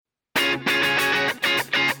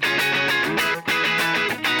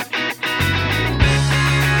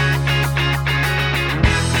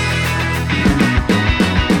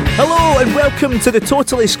Welcome to the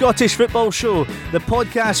Totally Scottish Football Show, the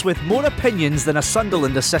podcast with more opinions than a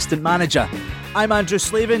Sunderland assistant manager. I'm Andrew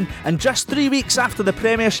Slavin, and just 3 weeks after the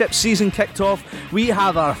Premiership season kicked off, we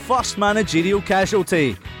have our first managerial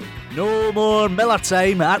casualty. No more Miller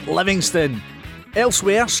time at Livingston.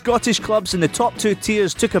 Elsewhere, Scottish clubs in the top two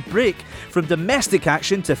tiers took a break from domestic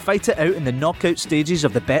action to fight it out in the knockout stages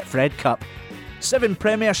of the Betfred Cup. 7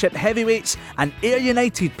 Premiership heavyweights and Ayr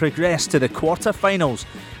United progressed to the quarter-finals.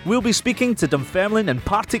 We'll be speaking to Dunfermline and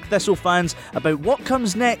Partick Thistle fans about what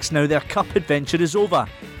comes next now their cup adventure is over.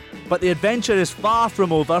 But the adventure is far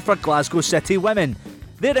from over for Glasgow City women.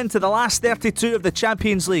 They're into the last 32 of the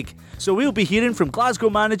Champions League, so we'll be hearing from Glasgow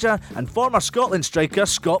manager and former Scotland striker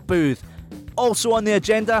Scott Booth. Also on the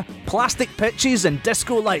agenda, plastic pitches and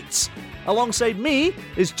disco lights. Alongside me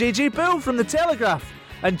is JJ Bull from The Telegraph.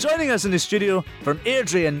 And joining us in the studio from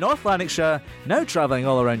Airdrie in North Lanarkshire, now travelling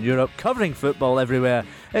all around Europe, covering football everywhere,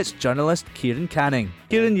 it's journalist Kieran Canning.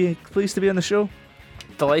 Kieran, you pleased to be on the show?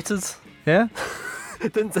 Delighted. Yeah?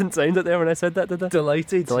 didn't sound it there when I said that, did I?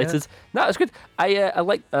 Delighted. Yeah. No, it's good. I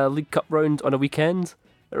like a League Cup round on a weekend.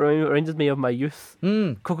 It reminded me of my youth.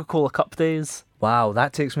 Coca-Cola Cup days. Wow,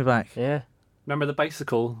 that takes me back. Yeah. Remember the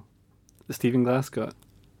bicycle that Stephen Glass got?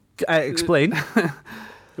 Explain.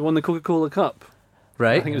 He won the Coca-Cola Cup.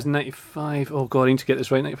 Right. I think it was 95. Oh, God, I need to get this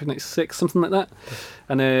right. 95, 96, something like that.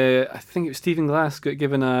 And I think it was Stephen Glass got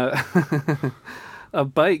given a a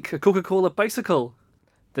bike, a Coca-Cola bicycle.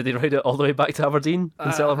 Did he ride it all the way back to Aberdeen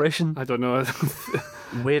in celebration? I don't know.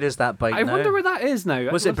 Where is that bike I now? wonder where that is now.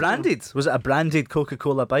 Was it branded? Was it a branded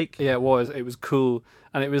Coca-Cola bike? Yeah, it was. It was cool.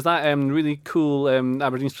 And it was that really cool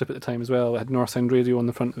Aberdeen strip at the time as well. It had North Sound Radio on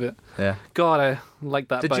the front of it. Yeah. God, I like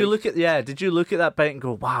that bike. Did you look at that bike and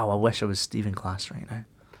go, wow, I wish I was Stephen Glass right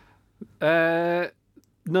now?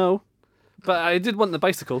 No. But I did want the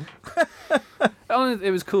bicycle.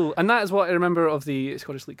 It was cool. And that is what I remember of the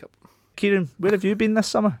Scottish League Cup. Kieran, where have you been this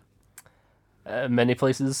summer? Many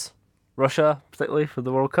places. Russia, particularly for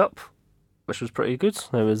the World Cup, which was pretty good.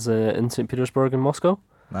 I was in St. Petersburg and Moscow.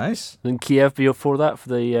 Nice. In Kiev before that for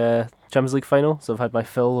the Champions League final. So I've had my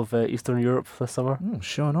fill of Eastern Europe this summer.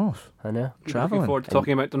 Showing off. I know. Travelling. Looking forward to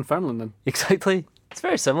talking about Dunfermline then. Exactly. It's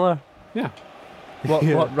very similar. Yeah.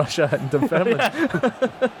 What Russia and Dunfermline? Boyd,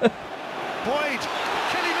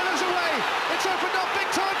 Kenny Miller's away. It's opened up big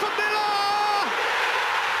time for Miller.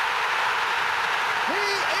 He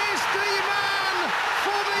is the man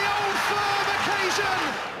for the Old Firm occasion.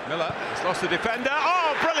 Miller has lost the defender.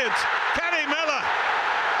 Oh, brilliant! Kenny Miller.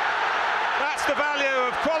 That's the value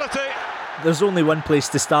of quality. There's only one place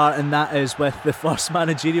to start, and that is with the first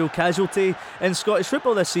managerial casualty in Scottish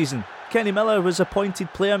football this season. Kenny Miller was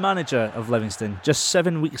appointed player manager of Livingston just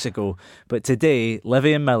 7 weeks ago, but today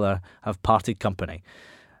Livy and Miller have parted company.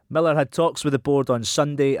 Miller had talks with the board on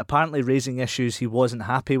Sunday, apparently raising issues he wasn't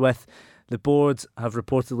happy with. The board have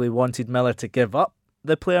reportedly wanted Miller to give up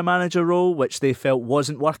the player manager role, which they felt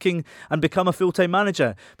wasn't working, and become a full-time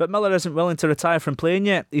manager. But Miller isn't willing to retire from playing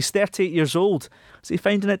yet. He's 38 years old. Is he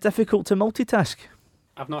finding it difficult to multitask?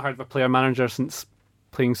 I've not heard of a player manager since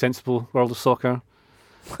playing sensible World of Soccer.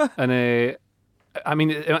 And I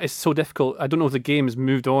mean, it's so difficult. I don't know if the game has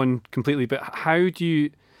moved on completely, but how do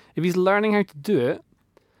you, if he's learning how to do it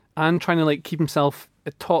and trying to keep himself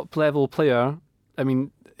a top level player, I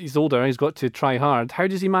mean, he's older, he's got to try hard. How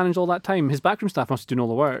does he manage all that time? His backroom staff must be doing all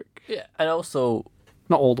the work. Yeah, and also,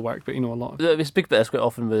 not all the work, but a lot of it. We speak about this quite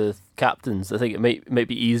often with captains. I think it might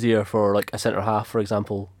be easier for a centre half, for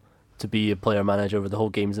example, to be a player manager with the whole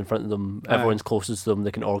game's in front of them. Everyone's closest to them, they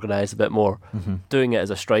can organise a bit more. Mm-hmm. Doing it as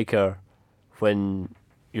a striker when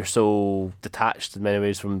you're so detached in many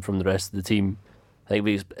ways from the rest of the team, I think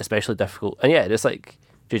it'd be especially difficult. And yeah, it's like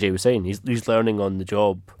JJ was saying, he's learning on the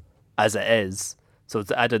job as it is, so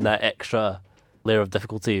to add in that extra layer of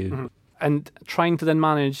difficulty. Mm-hmm. And trying to then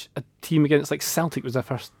manage a team against Celtic was their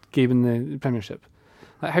first game in the Premiership.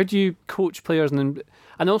 How do you coach players and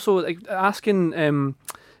also asking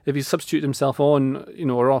if he's substituted himself on,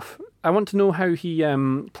 or off? I want to know how he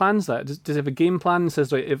plans that. Does he have a game plan and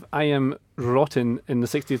says, right, if I am rotten in the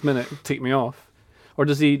 60th minute, take me off? Or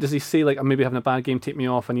does he say, I'm maybe having a bad game, take me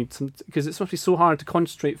off, I need some... Because it's must be so hard to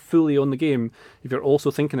concentrate fully on the game if you're also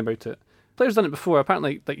thinking about it. Players done it before,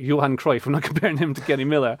 apparently, like Johan Cruyff. I'm not comparing him to Kenny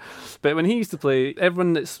Miller. But when he used to play,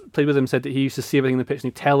 everyone that's played with him said that he used to see everything on the pitch and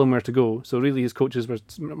he'd tell him where to go. So really his coaches were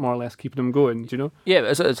more or less keeping him going, do you know? Yeah,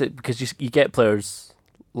 it's because you get players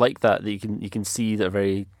like that you can see that are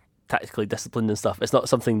very tactically disciplined and stuff. It's not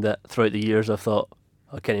something that throughout the years I've thought,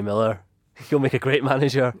 oh, Kenny Miller, he'll make a great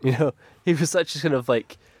manager. He was such a kind of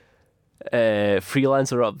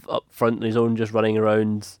freelancer up front on his own, just running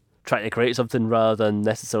around trying to create something rather than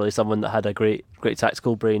necessarily someone that had a great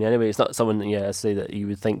tactical brain anyway. It's not someone, I say, that you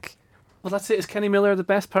would think. Well, that's it. Is Kenny Miller the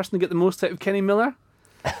best person to get the most out of Kenny Miller?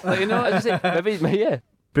 I just say, maybe, yeah.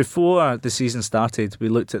 Before the season started, we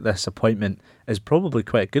looked at this appointment as probably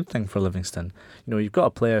quite a good thing for Livingston. You've got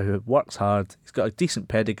a player who works hard, he's got a decent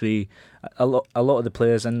pedigree. A lot of the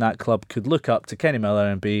players in that club could look up to Kenny Miller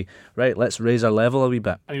and be, right, let's raise our level a wee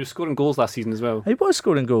bit. And he was scoring goals last season as well. He was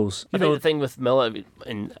scoring goals. I think the thing with Miller,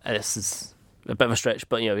 and this is a bit of a stretch,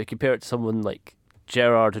 but you compare it to someone like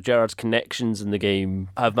Gerrard, or Gerrard's connections in the game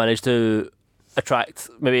have managed to attract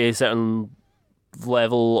maybe a certain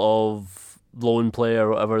level of loan player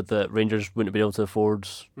or whatever that Rangers wouldn't be able to afford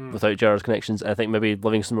without Gerrard's connections. And I think maybe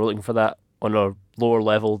Livingston were looking for that on a lower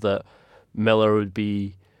level, that Miller would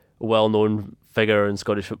be a well-known figure in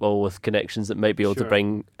Scottish football with connections that might be able to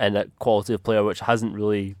bring in a quality of player, which hasn't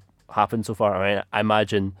really happened so far. I mean, I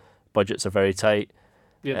imagine budgets are very tight.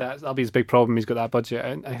 Yeah, that'll be his big problem. He's got that budget.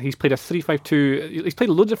 And he's played a 3-5-2. He's played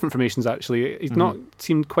a load of different formations, actually. He's not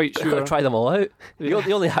seemed quite sure. Got to try them all out. He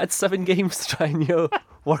only had 7 games to try and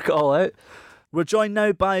work it all out. We're joined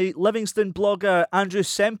now by Livingston blogger Andrew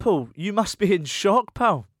Semple. You must be in shock,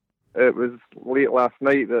 pal. It was late last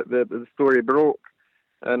night that the story broke,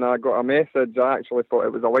 and I got a message. I actually thought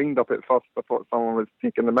it was a wind-up at first. I thought someone was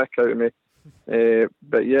taking the mick out of me.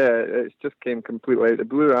 But yeah, it just came completely out of the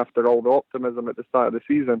blue after all the optimism at the start of the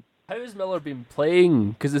season. How has Miller been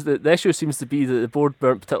playing? Because the issue seems to be that the board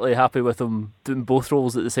weren't particularly happy with him doing both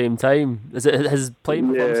roles at the same time. Is it his playing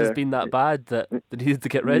performance has been that bad that they needed to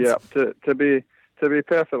get rid? Yeah, to be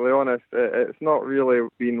perfectly honest, it's not really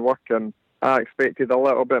been working. I expected a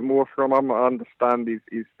little bit more from him. I understand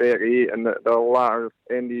he's 38 and the latter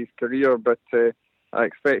end of his career, but I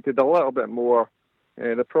expected a little bit more.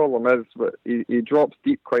 The problem is he drops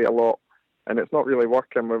deep quite a lot, and it's not really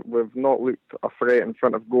working. We've not looked a threat in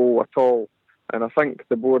front of goal at all, and I think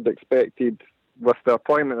the board expected, with the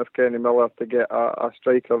appointment of Kenny Miller, to get a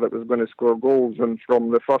striker that was going to score goals, and from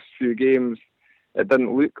the first few games it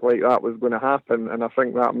didn't look like that was going to happen, and I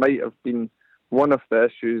think that might have been one of the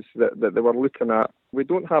issues that they were looking at. We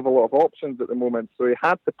don't have a lot of options at the moment, so he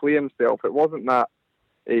had to play himself. It wasn't that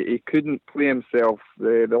he couldn't play himself.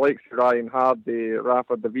 The likes of Ryan Hardy,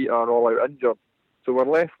 Rafa De Vita are all out injured. So we're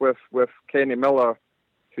left with Kenny Miller,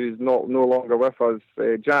 who's no longer with us,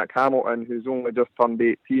 Jack Hamilton, who's only just turned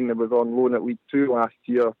 18 and was on loan at League 2 last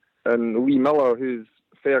year, and Lee Miller, who's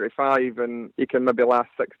 35 and he can maybe last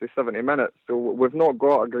 60, 70 minutes. So we've not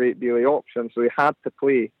got a great deal of options, so he had to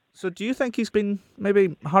play. So do you think he's been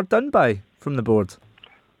maybe hard done by from the board?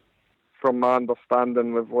 From my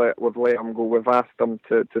understanding, we've let him go. We've asked him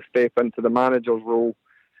to step into the manager's role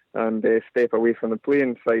and step away from the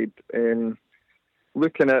playing side.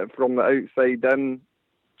 Looking at it from the outside in,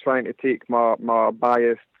 trying to take my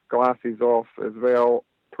biased glasses off as well,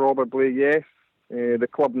 probably yes. The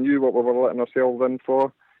club knew what we were letting ourselves in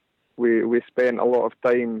for. We spent a lot of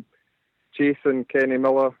time chasing Kenny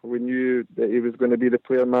Miller. We knew that he was going to be the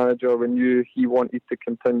player manager. We knew he wanted to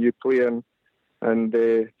continue playing. And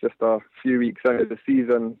just a few weeks into the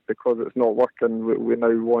season, because it's not working, we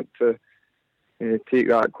now want to take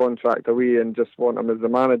that contract away and just want him as the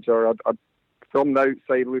manager. From the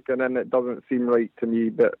outside looking in, it doesn't seem right to me.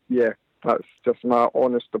 But yeah, that's just my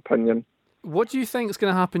honest opinion. What do you think is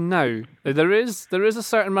going to happen now? There is a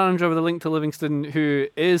certain manager with a link to Livingston who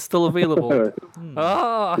is still available.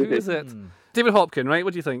 Who is it? David Hopkin, right?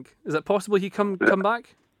 What do you think? Is it possible he come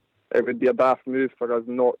back? It would be a daft move for us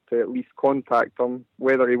not to at least contact him.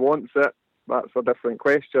 Whether he wants it, that's a different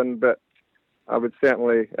question. But I would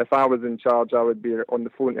certainly, if I was in charge, I would be on the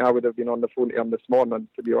phone. I would have been on the phone to him this morning,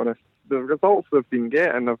 to be honest. The results we've been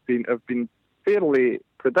getting have been fairly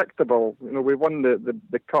predictable. We won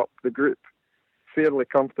the cup, the group, fairly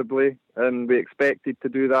comfortably, and we expected to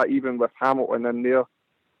do that even with Hamilton in there.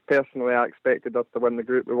 Personally, I expected us to win the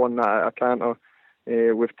group. We won that at a canter.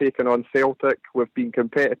 We've taken on Celtic. We've been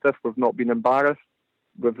competitive. We've not been embarrassed.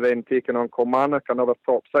 We've then taken on Kilmarnock, another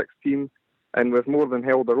top 6 team, and we've more than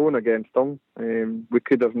held our own against them. We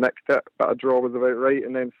could have nicked it, but a draw was about right.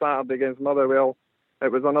 And then Saturday against Motherwell,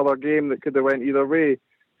 it was another game that could have went either way,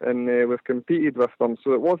 and we've competed with them.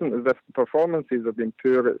 So it wasn't as if the performances have been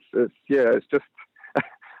poor. It's just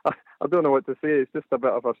I don't know what to say. It's just a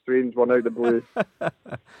bit of a strange one out of the blue.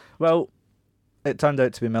 Well, it turned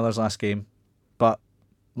out to be Miller's last game, but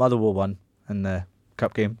Motherwell won in the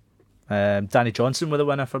cup game. Danny Johnson were the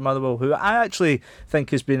winner for Motherwell, who I actually think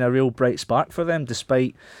has been a real bright spark for them,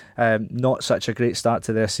 despite not such a great start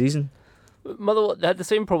to their season. Motherwell, they had the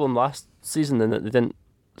same problem last season in that they didn't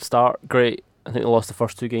start great. I think they lost the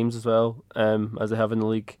first 2 games as well, as they have in the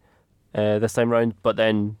league this time round. But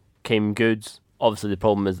then became good. Obviously, the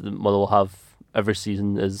problem is that Motherwell have every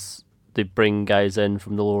season is they bring guys in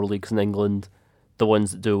from the lower leagues in England. The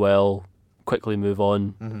ones that do well quickly move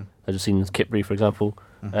on. Mm-hmm. I've just seen Kipri, for example,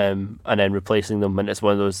 and then replacing them. And it's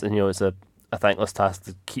one of those, it's a thankless task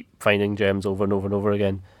to keep finding gems over and over and over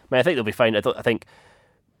again. I mean, I think they'll be fine. I think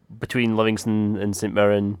between Livingston and St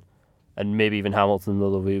Mirren, and maybe even Hamilton,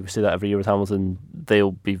 although we say that every year with Hamilton,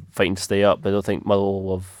 they'll be fighting to stay up. I don't think Motherwell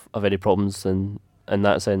will have any problems in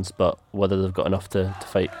that sense, but whether they've got enough to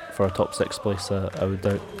fight for a top 6 place, I would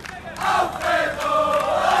doubt.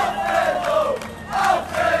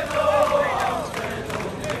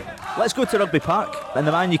 Let's go to Rugby Park, and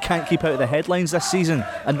the man you can't keep out of the headlines this season,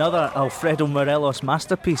 another Alfredo Morelos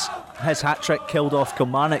masterpiece. His hat-trick killed off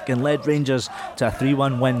Kilmarnock and led Rangers to a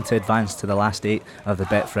 3-1 win to advance to the last 8 of the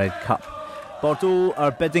Betfred Cup. Bordeaux are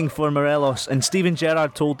bidding for Morelos, and Steven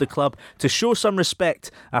Gerrard told the club to show some respect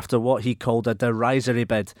after what he called a derisory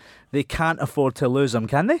bid. They can't afford to lose him,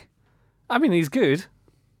 can they? I mean, he's good.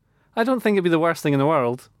 I don't think it'd be the worst thing in the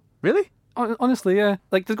world. Really? Honestly, yeah.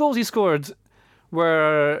 Like, the goals he scored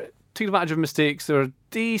were took advantage of mistakes. They were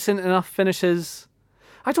decent enough finishes.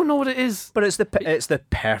 I don't know what it is. But it's the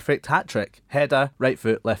perfect hat-trick. Header, right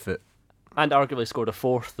foot, left foot. And arguably scored a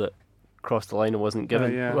fourth that crossed the line and wasn't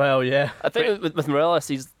given. Yeah. Well, yeah. I think with Morelos,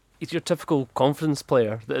 he's your typical confidence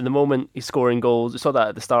player. That in the moment he's scoring goals. We saw that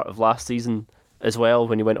at the start of last season as well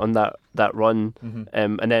when he went on that run. Mm-hmm.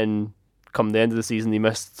 And then come the end of the season, he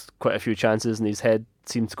missed quite a few chances and his head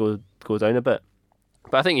seemed to go down a bit.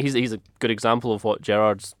 But I think he's a good example of what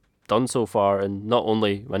Gerrard's done so far. And not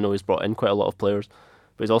only, I know he's brought in quite a lot of players,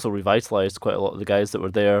 but he's also revitalised quite a lot of the guys that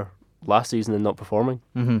were there last season and not performing.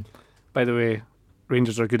 Mm-hmm. By the way,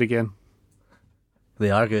 Rangers are good again. They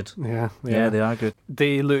are good. Yeah, they are good.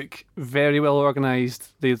 They look very well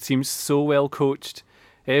organised. They seem so well coached.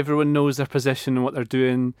 Everyone knows their position and what they're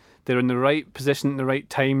doing. They're in the right position at the right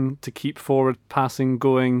time to keep forward passing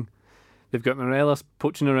going. They've got Morelos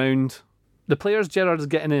poaching around. The players Gerrard's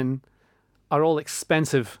getting in are all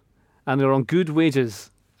expensive and they're on good wages.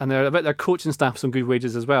 And they're about their coaching staff's on good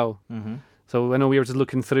wages as well. Mm-hmm. So I know we were just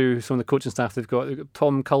looking through some of the coaching staff they've got. They've got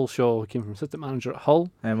Tom Culshaw, who came from assistant manager at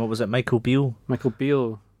Hull. And what was it, Michael Beale? Michael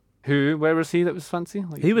Beale. Where was he that was fancy?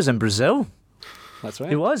 He was in Brazil. That's right.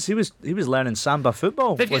 He was learning Samba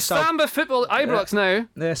football. They've got Samba football at Ibrox now.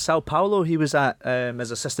 Yeah, Sao Paulo he was at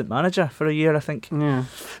as assistant manager for a year, I think. Yeah.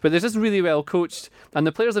 But they're just really well coached. And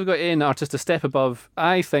the players they've got in are just a step above.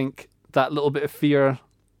 I think that little bit of fear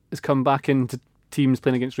has come back into teams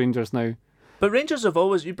playing against Rangers now. But Rangers have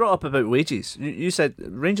always... You brought up about wages. You said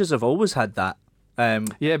Rangers have always had that.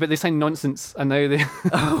 Yeah, but they signed nonsense, and now they...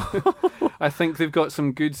 I think they've got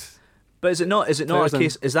some good... But is it not a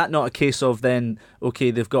case? Is that not a case of then?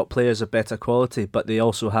 Okay, they've got players of better quality, but they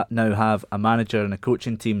also now have a manager and a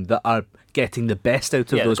coaching team that are getting the best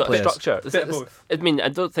out of those got players. Structure. I mean, I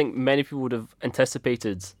don't think many people would have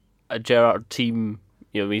anticipated a Gerrard team.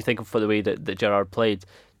 When you think of the way that Gerrard played,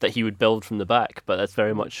 that he would build from the back. But that's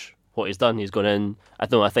very much what he's done. He's gone in. I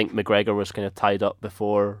think McGregor was kind of tied up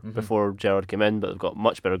before Gerrard came in, but they've got a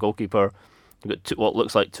much better goalkeeper. They've got what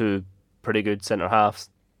looks like two pretty good centre halves.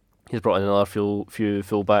 He's brought in another few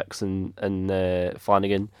full-backs and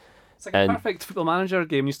Flanagan. It's like a perfect football manager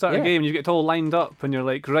game. You start a game and you get it all lined up and you're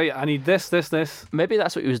like, right, I need this. Maybe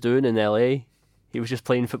that's what he was doing in LA. He was just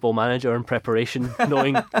playing football manager in preparation,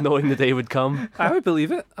 knowing the day would come. I would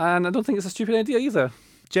believe it, and I don't think it's a stupid idea either.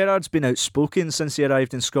 Gerrard's been outspoken since he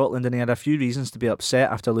arrived in Scotland, and he had a few reasons to be upset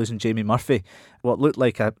after losing Jamie Murphy. What looked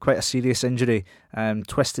like quite a serious injury,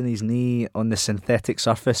 twisting his knee on the synthetic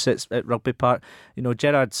surface at Rugby Park.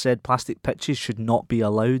 Gerrard said plastic pitches should not be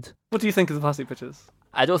allowed. What do you think of the plastic pitches?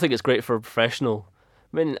 I don't think it's great for a professional.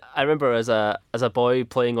 I mean, I remember as a boy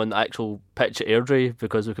playing on the actual pitch at Airdrie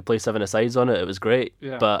because we could play 7-a-sides on it. It was great,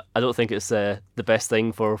 but I don't think it's the best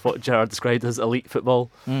thing for what Gerrard described as elite football.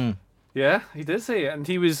 Mm. Yeah, he did say it,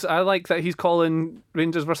 and I like that he's calling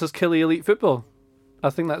Rangers versus Killie elite football. I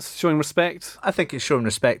think that's showing respect. I think it's showing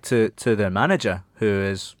respect to their manager, who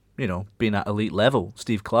is, been at elite level,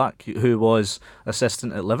 Steve Clarke, who was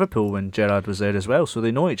assistant at Liverpool when Gerrard was there as well, so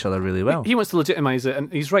they know each other really well. He wants to legitimise it,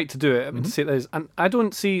 and he's right to do it. I mean, to say that is, and I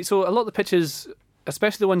don't see, so a lot of the pitches,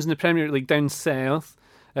 especially the ones in the Premier League down south,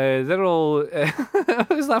 they're all,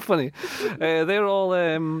 is that funny? They're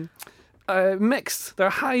all... mixed. They're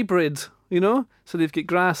hybrid, so they've got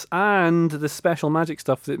grass and the special magic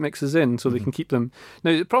stuff that mixes in so they can keep them.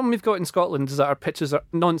 Now, the problem we've got in Scotland is that our pitches are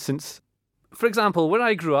nonsense. For example, where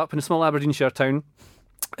I grew up in a small Aberdeenshire town,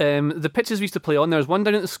 The pitches we used to play on, there was one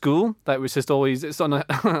down at the school that was just always, it's on a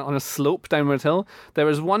on a slope downward hill. There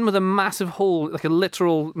was one with a massive hole, like a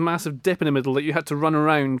literal massive dip in the middle that you had to run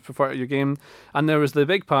around for part of your game. And there was the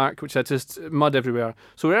big park, which had just mud everywhere.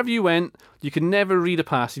 So wherever you went, you could never read a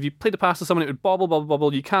pass. If you played a pass to someone, it would bobble, bobble,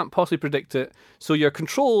 bobble. You can't possibly predict it. So your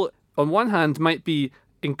control, on one hand, might be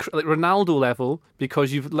like Ronaldo level,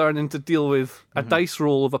 because you've learned to deal with a dice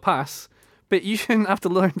roll of a pass. But you shouldn't have to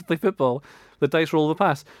learn to play football the dice roll of a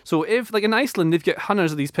pass. So if, like in Iceland, they've got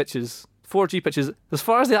hundreds of these pitches, 4G pitches, as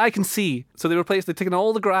far as the eye can see. So they've taken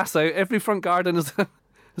all the grass out. Every front garden is a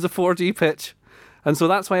 4G pitch, and so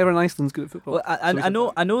that's why everyone in Iceland's good at football.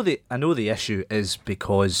 Well, I know the issue is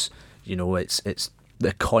because it's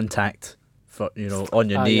the contact for on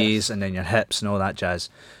your knees and then your hips and all that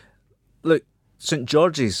jazz. Look, St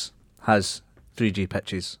George's has 3G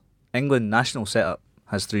pitches. England national setup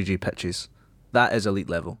has 3G pitches. That is elite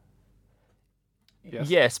level.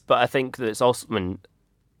 Yes, but I think that it's also, a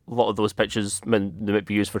lot of those pitches, they might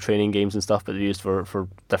be used for training games and stuff, but they're used for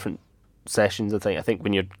different sessions. I think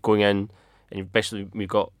when you're going in, and especially we've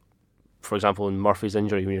got, for example, in Murphy's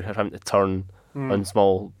injury, when you're having to turn on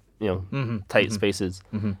small, tight spaces,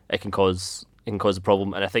 it can cause a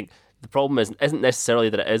problem. And I think the problem isn't necessarily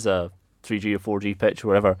that it is a 3G or 4G pitch or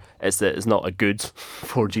whatever. It's that it's not a good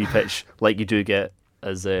 4G pitch like you do get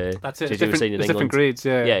as that's it. JJ was saying in England. Different grades.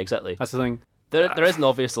 Yeah, exactly. That's the thing. There is an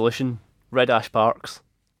obvious solution. Red Ash Parks.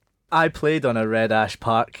 I played on a Red Ash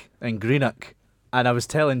Park in Greenock, and I was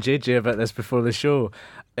telling JJ about this before the show.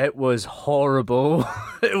 It was horrible.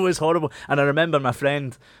 It was horrible. And I remember my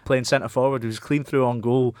friend playing centre forward who was clean through on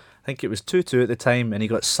goal. I think it was 2-2 at the time, and he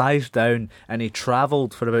got sized down and he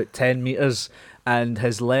travelled for about 10 metres and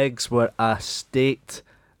his legs were a state.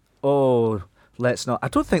 Oh, let's not. I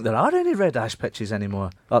don't think there are any Red Ash pitches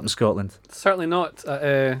anymore up in Scotland. Certainly not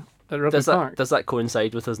at Rugby Park. Does that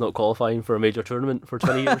coincide with us not qualifying for a major tournament for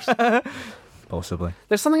 20 years? Possibly.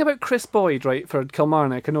 There's something about Chris Boyd, right, for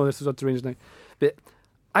Kilmarnock. I know this is up to Rangers now, but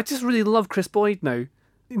I just really love Chris Boyd now.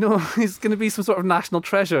 He's going to be some sort of national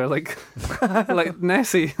treasure, like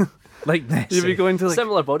Nessie. Like Nessie. You'll be going to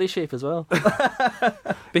similar body shape as well.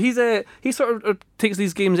 But he sort of takes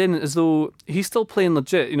these games in as though he's still playing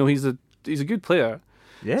legit. He's a good player.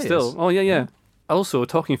 Yeah. Still. Oh yeah. Also,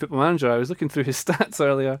 talking Football Manager, I was looking through his stats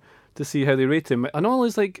earlier to see how they rate him, and all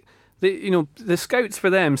is like the scouts for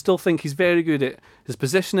them still think he's very good at his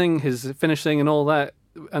positioning, his finishing, and all that,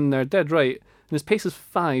 and they're dead right. And his pace is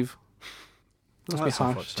 5. Must be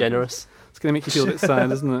harsh. Generous. It's going to make you feel a bit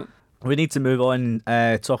sad, isn't it? We need to move on,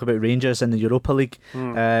 talk about Rangers in the Europa League.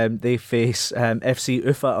 They face FC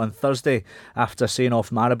Ufa on Thursday after saying off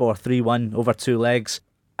Maribor 3-1 over 2 legs.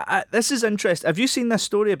 This is interesting. Have you seen this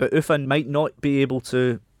story about Ufa might not be able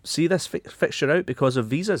to see this fixture out because of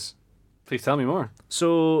visas? Please tell me more.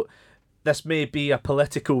 So this may be a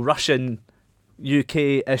political Russian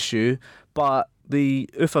UK issue, but the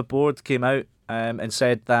Ufa board came out and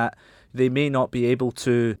said that they may not be able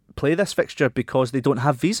to play this fixture because they don't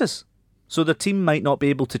have visas. So the team might not be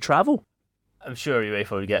able to travel. I'm sure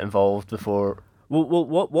UEFA would get involved before. Well,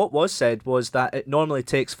 what was said was that it normally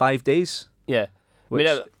takes 5 days. Yeah. Which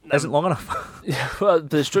isn't long enough. Yeah, well,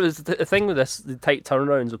 the thing with this, the tight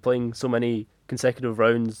turnarounds of playing so many consecutive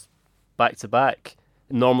rounds back to back,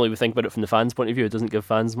 normally we think about it from the fans' point of view, it doesn't give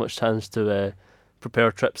fans much chance to prepare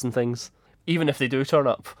trips and things. Even if they do turn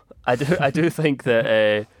up, I do think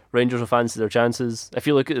that Rangers will fancy their chances. If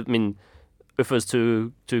you look at, Ufa's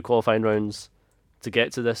two qualifying rounds to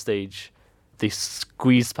get to this stage, they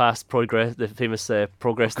squeezed past the famous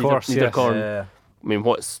Progress Niederkorn. Yeah.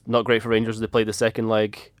 What's not great for Rangers is they play the second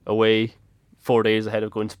leg away 4 days ahead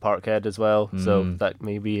of going to Parkhead as well. So that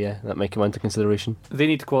may come into consideration. They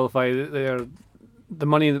need to qualify. The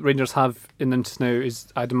money that Rangers have in them now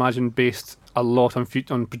is, I'd imagine, based a lot on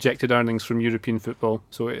projected earnings from European football.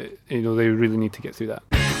 So they really need to get through that.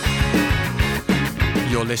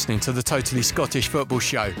 You're listening to the Totally Scottish Football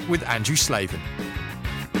Show with Andrew Slavin.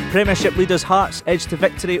 Premiership leaders Hearts edged to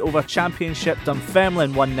victory over Championship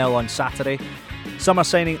Dunfermline 1-0 on Saturday. Summer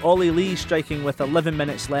signing Ollie Lee striking with 11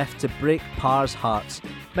 minutes left to break Parr's hearts.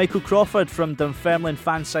 Michael Crawford from Dunfermline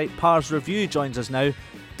fan site Parr's Review joins us now.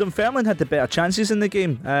 Dunfermline had the better chances in the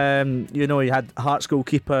game. You had Hearts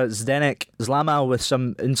goalkeeper Zdenek Zlamal with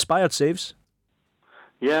some inspired saves.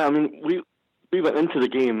 Yeah, we went into the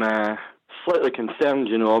game slightly concerned.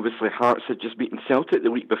 Obviously Hearts had just beaten Celtic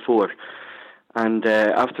the week before, and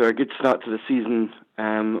after a good start to the season,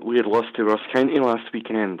 we had lost to Ross County last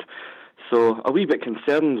weekend. So a wee bit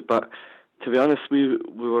concerned, but to be honest, we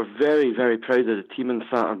were very, very proud of the team on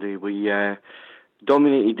Saturday. We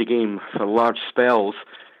dominated the game for large spells,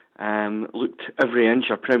 looked every inch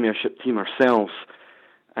a Premiership team ourselves,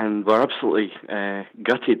 and we're absolutely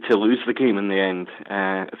gutted to lose the game in the end.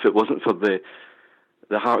 If it wasn't for the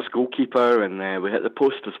Hearts goalkeeper, and we hit the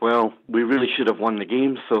post as well, we really should have won the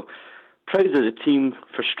game. So proud of the team,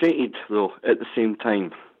 frustrated though at the same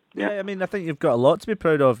time. Yeah, I mean, I think you've got a lot to be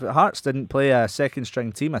proud of. Hearts didn't play a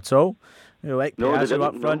second-string team at all. Ekpiazzu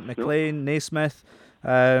up front, McLean, Naismith.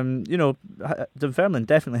 Dunfermline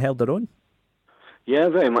definitely held their own. Yeah,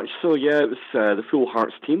 very much so. Yeah, it was the full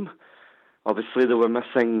Hearts team. Obviously, they were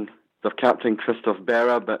missing their captain, Christophe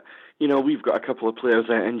Berra, but, we've got a couple of players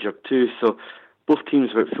injured too, so both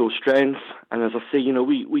teams were at full strength. And as I say,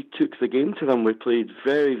 we took the game to them. We played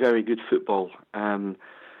very, very good football.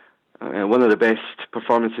 One of the best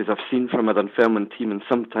performances I've seen from a Dunfermline team in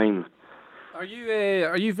some time. Are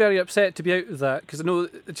you very upset to be out of that? Because I know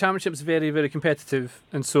the Championship is very, very competitive,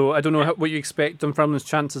 and so I don't know what you expect Dunfermline's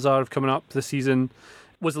chances are of coming up this season.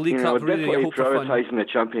 Was the League Cup really a hope for fun? We're definitely prioritising the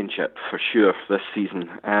Championship for sure this season.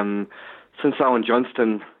 Since Alan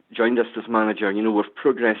Johnston joined us as manager, we've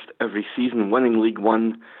progressed every season, winning League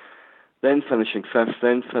One, then finishing 5th,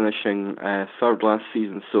 then finishing 3rd last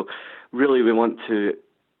season. So really we want to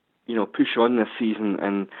push on this season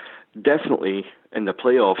and definitely in the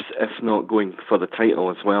playoffs, if not going for the title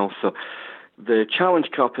as well. So the Challenge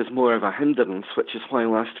Cup is more of a hindrance, which is why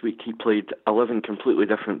last week he played 11 completely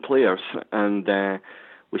different players, and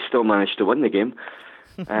we still managed to win the game.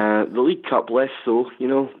 The League Cup less so,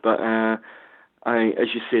 but as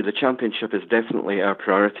you say, the Championship is definitely our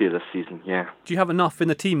priority this season, yeah. Do you have enough in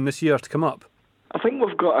the team this year to come up? I think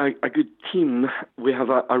we've got a good team. We have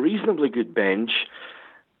a reasonably good bench.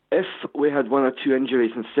 If we had one or two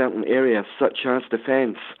injuries in certain areas, such as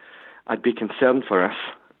defence, I'd be concerned for us,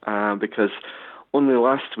 because only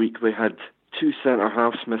last week we had 2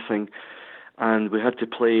 centre-halves missing, and we had to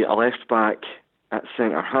play a left-back at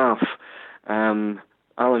centre-half.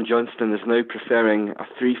 Alan Johnston is now preferring a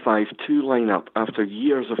 3-5-2 lineup after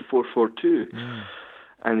years of 4-4-2,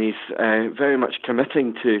 and he's very much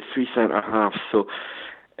committing to 3 centre-halves. So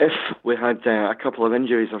if we had a couple of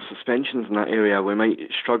injuries or suspensions in that area, we might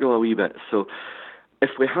struggle a wee bit. So if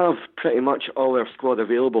we have pretty much all our squad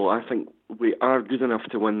available, I think we are good enough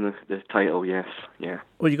to win the title, yes. Yeah.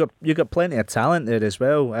 Well, you got plenty of talent there as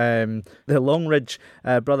well. The Longridge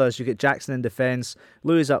brothers, you get Jackson in defence,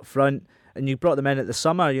 Louis up front, and you brought them in at the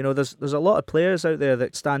summer. There's a lot of players out there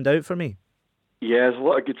that stand out for me. Yeah, there's a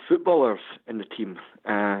lot of good footballers in the team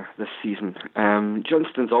this season.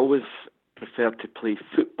 Johnston's always preferred to play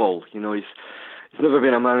football. He's never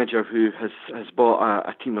been a manager who has bought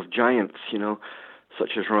a team of giants,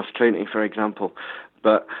 such as Ross County, for example.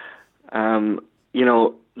 But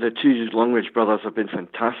the two Longridge brothers have been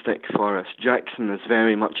fantastic for us. Jackson is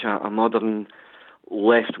very much a modern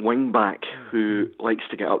left wing back who likes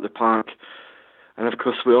to get up the park. And of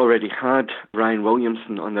course we already had Ryan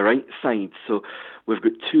Williamson on the right side, so we've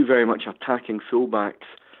got two very much attacking fullbacks.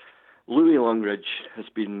 Louis Longridge has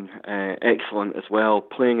been excellent as well,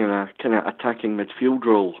 playing in a kind of attacking midfield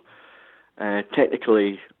role.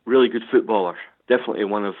 Technically, really good footballer. Definitely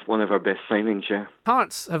one of our best signings, yeah.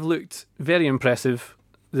 Hearts have looked very impressive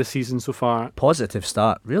this season so far. Positive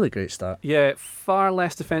start, really great start. Yeah, far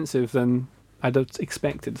less defensive than I'd have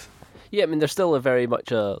expected. Yeah, I mean, they're still a very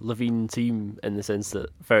much a Levine team in the sense that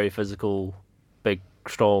very physical, big,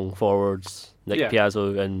 strong forwards, Nick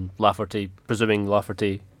Piazzo and Lafferty, presuming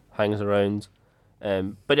Lafferty hangs around.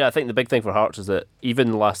 But yeah, I think the big thing for Hearts is that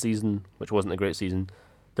even last season, which wasn't a great season,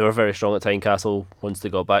 they were very strong at Tynecastle once they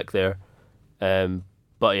got back there.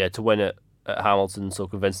 But yeah, to win it at Hamilton so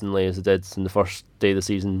convincingly as they did in the first day of the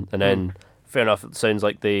season, and then fair enough, it sounds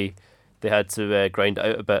like they had to grind it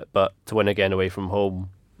out a bit, but to win again away from home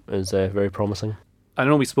is very promising. I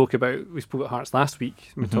know we spoke about Hearts last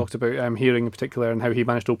week. We talked about Hearing in particular and how he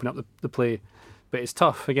managed to open up the play, but it's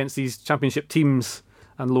tough against these Championship teams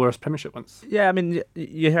and lower Premiership ones. Yeah, I mean,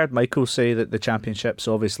 you heard Michael say that the Championship's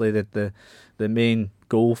obviously the main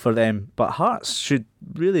goal for them, but Hearts should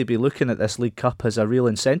really be looking at this League Cup as a real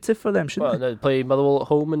incentive for them, shouldn't they? They play Motherwell at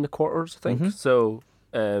home in the quarters, I think. So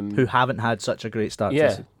who haven't had such a great start.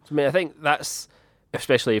 Yeah, I mean, I think that's,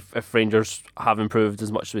 especially if Rangers have improved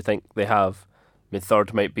as much as we think they have. I mean,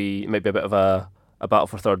 third might be a bit of a battle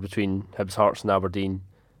for third between Hibs, Hearts and Aberdeen.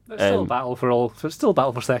 It's still a battle for all. So it's still a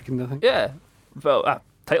battle for second, I think. Yeah, well,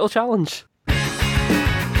 title challenge.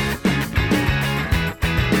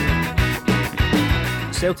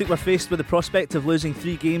 Celtic were faced with the prospect of losing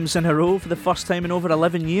 3 games in a row for the first time in over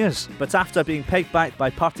 11 years. But after being pegged back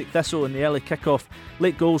by Partick Thistle in the early kick-off,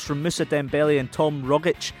 late goals from Moussa Dembele and Tom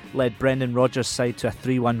Rogic led Brendan Rodgers' side to a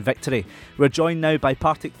 3-1 victory. We're joined now by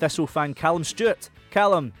Partick Thistle fan Callum Stewart.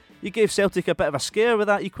 Callum, you gave Celtic a bit of a scare with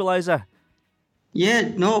that equaliser. Yeah,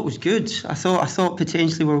 no, it was good. I thought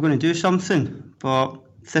potentially we were going to do something, but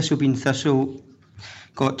Thistle being Thistle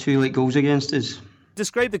got 2 late goals against us.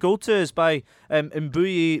 Describe the goal to us by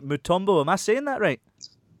Mbuyi Mutombo. Am I saying that right?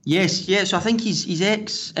 Yes, yeah. So I think he's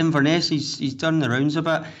ex-Inverness. He's done the rounds a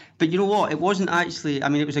bit. But you know what? It wasn't actually. I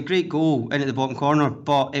mean, it was a great goal in at the bottom corner,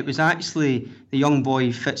 but it was actually the young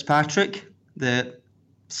boy Fitzpatrick that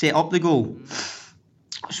set up the goal.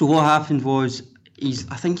 So what happened was he's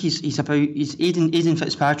Aidan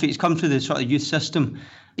Fitzpatrick. He's come through the sort of youth system.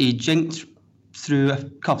 He jinked through a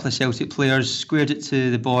couple of Celtic players, squared it to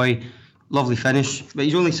the boy. Lovely finish. But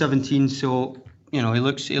he's only 17, so you know he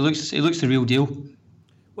looks the real deal.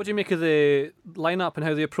 What do you make of the lineup and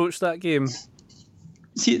how they approached that game?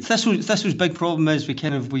 See, Thistle's big problem is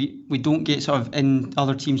we don't get sort of in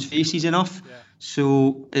other teams' faces enough. Yeah.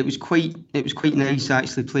 So it was quite nice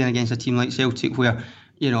actually playing against a team like Celtic where,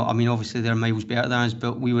 you know, I mean obviously they're miles better than us,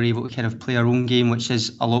 but we were able to kind of play our own game, which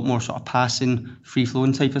is a lot more sort of passing, free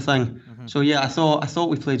flowing type of thing. Mm-hmm. So yeah, I thought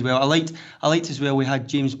we played well. I liked as well we had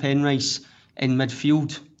James Penrice in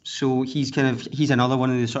midfield. So he's another one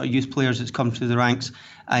of the sort of youth players that's come through the ranks,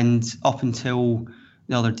 and up until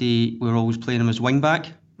the other day we were always playing him as wing back.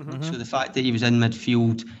 Mm-hmm. So the fact that he was in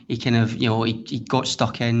midfield, he kind of, you know, he got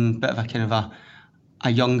stuck in bit of a kind of a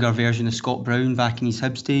younger version of Scott Brown back in his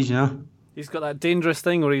Hibs days, you know. He's got that dangerous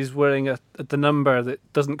thing where he's wearing the number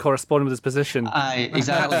that doesn't correspond with his position. Aye,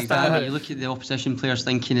 exactly. You look at the opposition players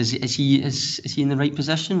thinking, is he in the right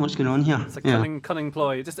position? What's going on here? It's a cunning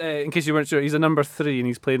ploy. Just in case you weren't sure, he's a number 3 and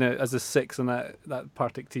he's playing it as a 6 in that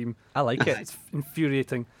Partick team. I like it. It's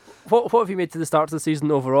infuriating. What have you made to the start of the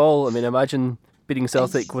season overall? I mean, imagine beating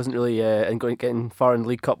Celtic wasn't really and getting far in the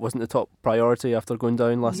League Cup wasn't the top priority after going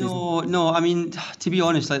down last season. No. I mean, to be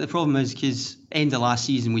honest, like the problem is because end of last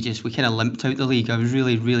season we kind of limped out the league. I was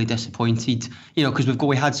really, really disappointed. You know, because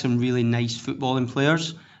we had some really nice footballing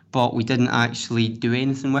players, but we didn't actually do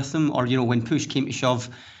anything with them. Or you know, when push came to shove,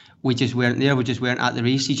 we just weren't there. We just weren't at the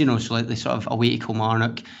races. You know, so like the sort of away to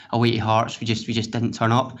Kilmarnock, away to Hearts, we just didn't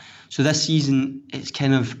turn up. So this season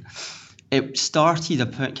it started a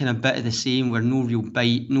kind of bit of the same, where no real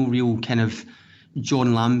bite, no real kind of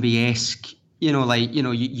John Lambie-esque, you know, like, you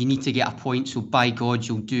know, you need to get a point, so by God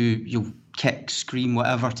you'll kick, scream,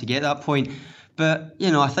 whatever to get that point. But, you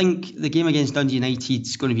know, I think the game against Dundee United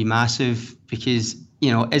is going to be massive because, you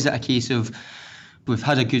know, is it a case of we've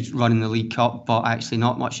had a good run in the League Cup but actually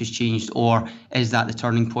not much has changed, or is that the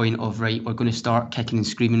turning point of, right, we're going to start kicking and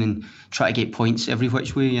screaming and try to get points every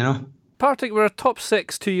which way, you know? Partick were a top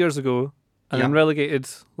 6 2 years ago. And then relegated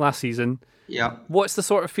last season. Yeah. What's the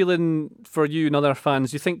sort of feeling for you and other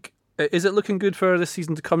fans? Do you think, is it looking good for this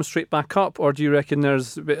season to come straight back up, or do you reckon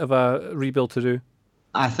there's a bit of a rebuild to do?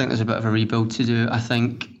 I think there's a bit of a rebuild to do. I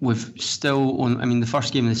think we've still, the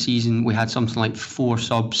first game of the season, we had something like 4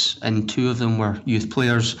 subs, and 2 of them were youth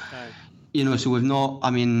players. Right. You know, so we've not,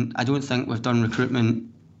 I don't think we've done recruitment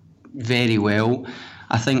very well.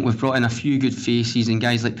 I think we've brought in a few good faces, and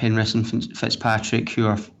guys like Penrice and Fitzpatrick who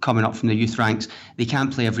are coming up from the youth ranks. They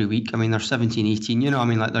can't play every week. I mean, they're 17, 18, you know,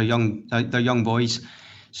 like they're young boys.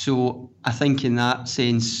 So I think in that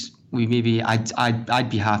sense, I'd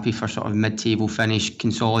be happy for sort of mid-table finish,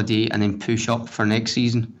 consolidate, and then push up for next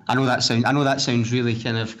season. I know that sounds really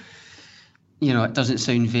kind of, you know, it doesn't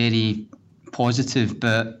sound very positive,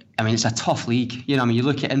 but I mean, it's a tough league. You know, I mean, you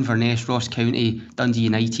look at Inverness, Ross County, Dundee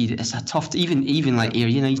United. It's a tough, even like Ayr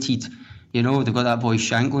United. You know, they've got that boy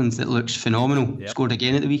Shankland that looks phenomenal. Yep. Scored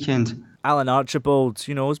again at the weekend. Alan Archibald,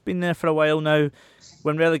 you know, has been there for a while now.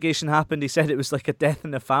 When relegation happened, he said it was like a death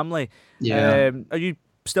in the family. Yeah. Are you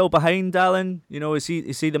still behind Alan? You know, is he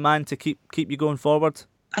the man to keep you going forward?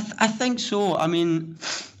 I think so. I mean,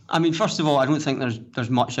 first of all, I don't think there's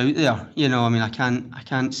much out there. You know, I mean, I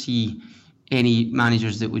can't see any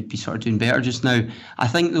managers that would be sort of doing better just now. I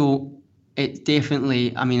think though, it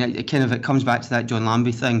definitely, I mean, it comes back to that John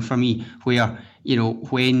Lambie thing for me, where, you know,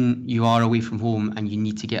 when you are away from home and you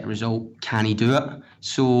need to get a result, can he do it?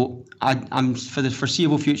 So I'm for the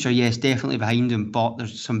foreseeable future, yes, definitely behind him, but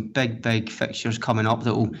there's some big fixtures coming up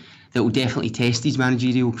that will definitely test his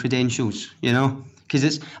managerial credentials, you know?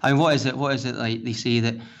 Because what is it like they say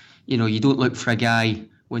that, you know, you don't look for a guy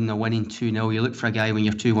when they're winning 2-0, you look for a guy when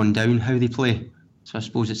you're 2-1 down, how they play. So I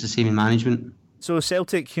suppose it's the same in management. So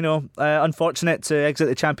Celtic, you know, unfortunate to exit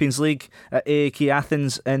the Champions League at AEK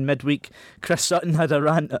Athens in midweek. Chris Sutton had a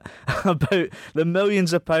rant about the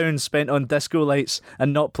millions of pounds spent on disco lights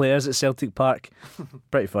and not players at Celtic Park.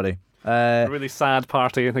 Pretty funny. A really sad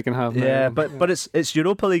party they can have now. Yeah, but it's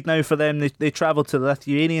Europa League now for them. They travel to the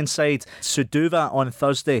Lithuanian side Sūduva on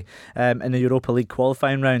Thursday in the Europa League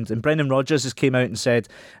qualifying round, and Brendan Rodgers has came out and said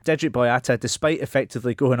Dedryck Boyata, despite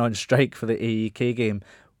effectively going on strike for the AEK game,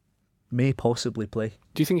 may possibly play.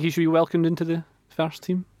 Do you think he should be welcomed into the first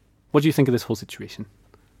team? What do you think of this whole situation?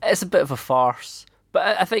 It's a bit of a farce,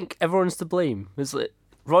 but I think everyone's to blame. It's like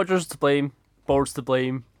Rodgers to blame, Board's to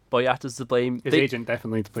blame, Boyata's to blame. His agent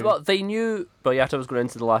definitely to blame. Well, they knew Boyata was going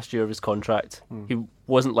into the last year of his contract. He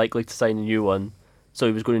wasn't likely to sign a new one, so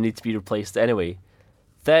he was going to need to be replaced anyway.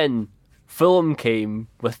 Then Fulham came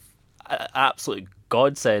with an absolute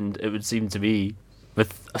godsend, it would seem to me,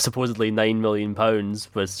 with supposedly £9 million,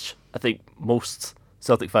 which I think most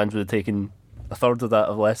Celtic fans would have taken a third of that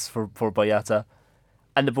or less for Boyata.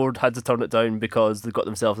 And the board had to turn it down because they got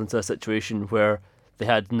themselves into a situation where they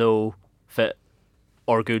had no fit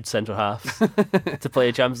or good centre halves to play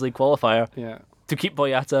a Champions League qualifier. Yeah. To keep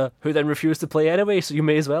Boyata, who then refused to play anyway, so you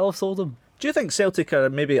may as well have sold him. Do you think Celtic are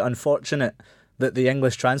maybe unfortunate that the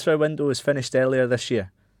English transfer window was finished earlier this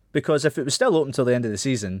year? Because if it was still open till the end of the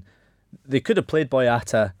season, they could have played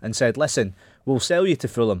Boyata and said, listen, we'll sell you to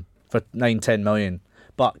Fulham for 9-10 million,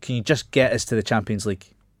 but can you just get us to the Champions League?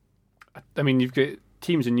 I mean, you've got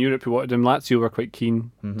teams in Europe who wanted him. Lazio were quite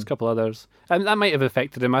keen. There's a couple others. And that might have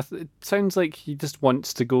affected him. It sounds like he just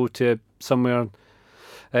wants to go to somewhere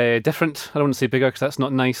different. I don't want to say bigger because that's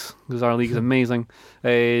not nice, because our league is amazing.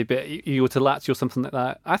 But you go to Lazio or something like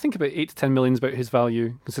that. I think about 8 to 10 million is about his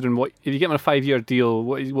value, considering what if you get him on a 5-year deal,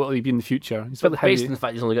 what will he be in the future? But based on the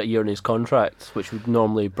fact he's only got a year in his contract, which would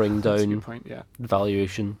normally bring down that's a good point, yeah.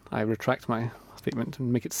 valuation. I retract my statement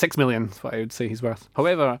and make it 6 million. That's what I would say he's worth.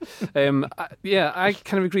 However, I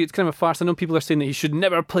kind of agree. It's kind of a farce. I know people are saying that he should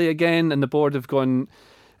never play again, and the board have gone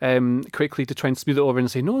quickly to try and smooth it over and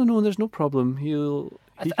say, no, there's no problem.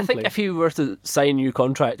 I think if he were to sign a new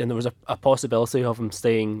contract and there was a possibility of him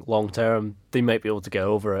staying long term, they might be able to get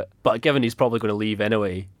over it. But given he's probably going to leave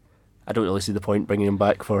anyway, I don't really see the point bringing him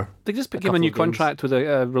back for. They just give him a new contract with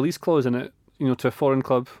a release clause in it, to a foreign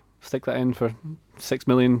club. Stick that in for 6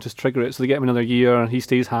 million, just trigger it so they get him another year. He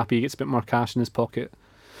stays happy, he gets a bit more cash in his pocket.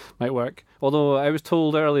 Might work. Although I was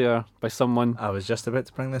told earlier by someone. I was just about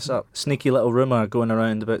to bring this up. Sneaky little rumour going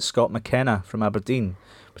around about Scott McKenna from Aberdeen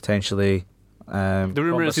potentially. The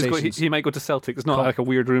rumour is he might go to Celtic. It's not like a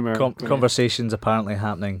weird rumour. Conversations apparently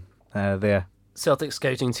happening there. Celtic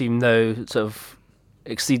scouting team now sort of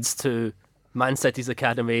exceeds to Man City's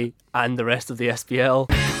academy and the rest of the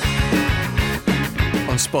SPL.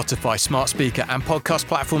 On Spotify, smart speaker and podcast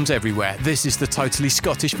platforms everywhere, this is the Totally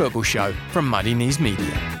Scottish Football Show from Muddy Knees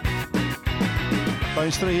Media.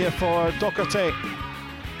 Bounce through here for Doherty.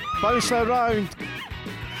 Bounce around.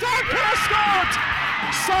 Sam Kerr scored!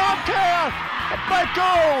 Sam Kerr! A big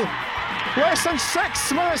goal! Less than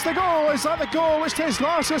 6 minutes to go. Is that the goal which takes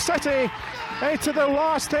Glasgow City into the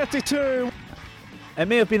last 32? It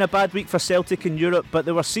may have been a bad week for Celtic in Europe, but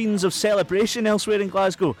there were scenes of celebration elsewhere in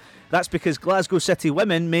Glasgow. That's because Glasgow City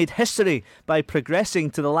women made history by progressing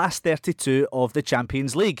to the last 32 of the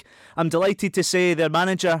Champions League. I'm delighted to say their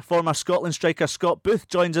manager, former Scotland striker Scott Booth,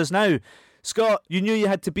 joins us now. Scott, you knew you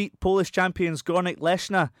had to beat Polish champions Górnik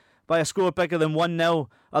Leszno by a score bigger than 1-0.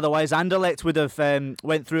 Otherwise, Anderlecht would have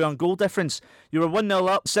went through on goal difference. You were 1-0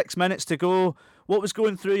 up, 6 minutes to go. What was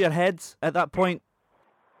going through your head at that point?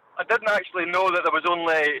 I didn't actually know that there was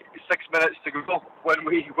only 6 minutes to go when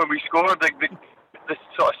we scored. The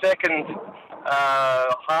sort of second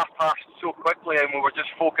half passed so quickly, and we were just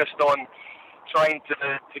focused on trying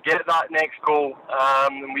to get that next goal.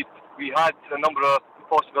 And we had a number of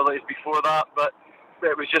possibilities before that, but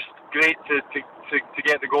it was just great to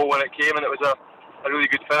get the goal when it came, and it was a really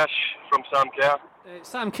good finish from Sam Kerr.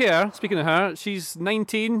 Sam Kerr, speaking of her, she's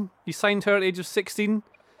 19. You signed her at the age of 16.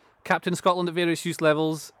 Captain Scotland at various youth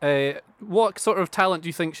levels. What sort of talent do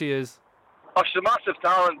you think she is? Oh, she's a massive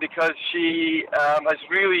talent because she has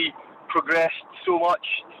really progressed so much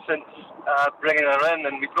since bringing her in.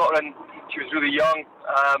 And we brought her in, she was really young,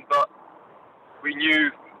 but we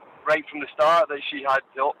knew right from the start that she had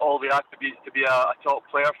all the attributes to be a top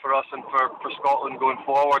player for us and for Scotland going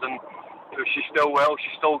forward. And she's still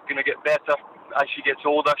she's still going to get better as she gets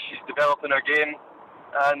older. She's developing her game,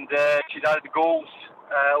 and she's added the goals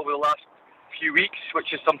over the last few weeks,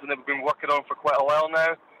 which is something that we've been working on for quite a while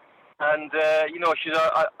now. And she's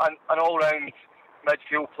an all-round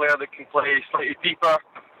midfield player that can play slightly deeper.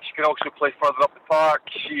 She can also play further up the park.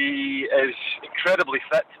 She is incredibly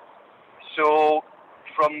fit. So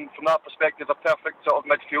from that perspective, a perfect sort of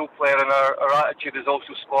midfield player, and her attitude is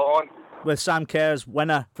also spot on. with Sam Kerr's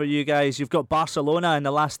winner for you guys. You've got Barcelona in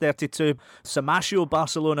the last 32. Samasio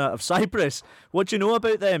Barcelona of Cyprus. What do you know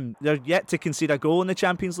about them? They're yet to concede a goal in the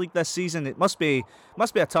Champions League this season. It must be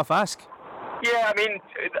a tough ask. Yeah, I mean,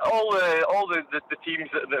 all the teams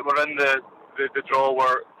that were in the draw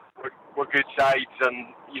were good sides,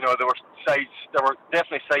 and there were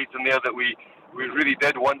definitely sides in there that we really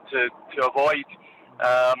did want to avoid.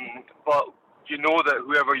 But you know that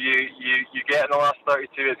whoever you get in the last 32,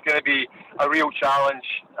 it's going to be a real challenge,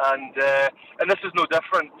 and this is no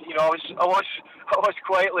different. I was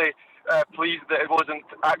quietly pleased that it wasn't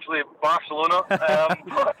actually Barcelona.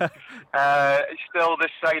 But still,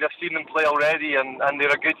 this side, I've seen them play already, and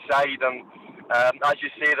they're a good side. And as you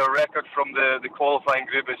say, their record from the qualifying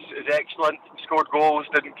group is excellent. Scored goals,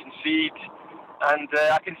 didn't concede, and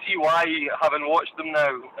I can see why, having watched them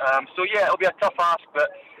now. So yeah, it'll be a tough ask, but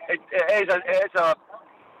it's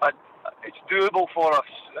doable for us.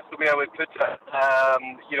 That's the way I would put it.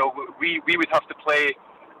 We would have to play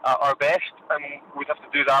our best, and we'd have to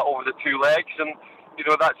do that over the 2 legs, and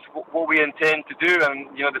that's what we intend to do. And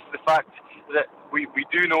the fact that we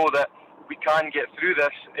do know that we can get through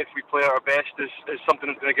this if we play our best is something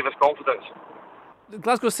that's going to give us confidence.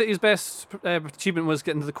 Glasgow City's best achievement was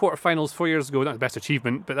getting to the quarterfinals 4 years ago. Not the best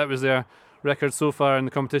achievement, but that was their record so far in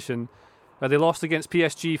the competition. They lost against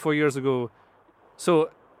PSG 4 years ago. So,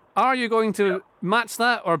 are you going to match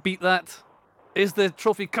that or beat that? Is the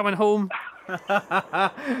trophy coming home? I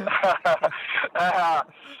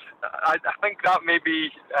think that may be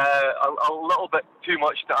a little bit too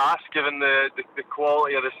much to ask, given the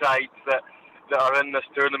quality of the sides that are in this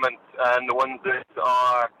tournament, and the ones that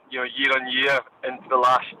are year on year into the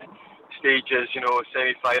last stages,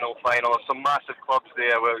 semi-final, final. Some massive clubs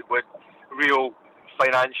there with real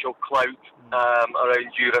financial clout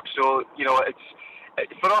around Europe. So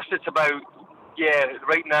it's for us. It's about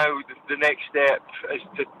right now the next step is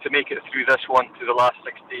to make it through this one to the last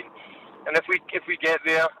 16. And if we get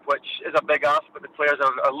there, which is a big ask, but the players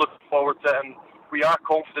are looking forward to it, and we are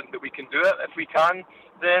confident that we can do it. If we can,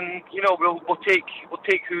 then we'll take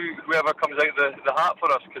whoever comes out the hat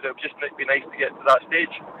for us, because it would just be nice to get to that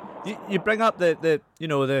stage. You bring up the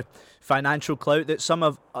financial clout that some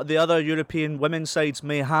of the other European women's sides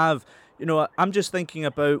may have. I'm just thinking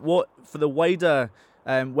about what for the wider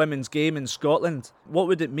women's game in Scotland. What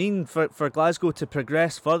would it mean for Glasgow to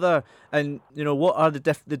progress further? And what are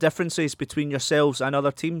the differences between yourselves and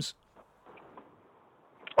other teams?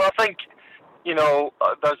 Well, I think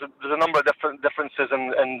there's a number of differences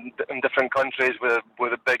in different countries with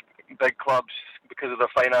the big clubs. Because of their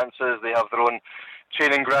finances, they have their own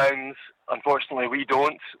training grounds. Unfortunately, we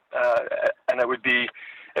don't, and it would be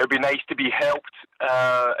nice to be helped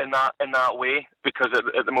in that way, because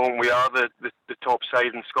at the moment we are the top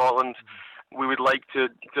side in Scotland. We would like to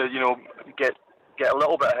get a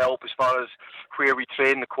little bit of help as far as where we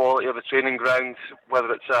train, the quality of the training grounds,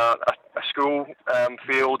 whether it's a school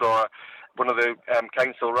field or one of the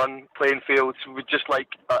council-run playing fields. We'd just like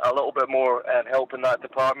a little bit more help in that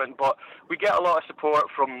department. But we get a lot of support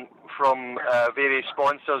from various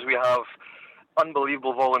sponsors. We have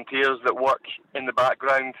unbelievable volunteers that work in the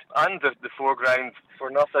background and the foreground for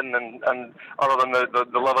nothing, and other than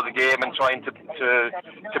the love of the game and trying to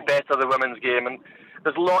better the women's game. And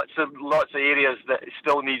there's lots of areas that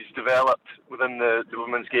still needs developed within the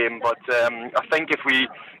women's game. But I think if we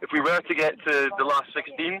were to get to the last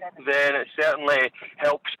 16, then it certainly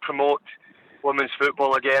helps promote women's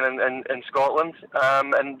football again in Scotland.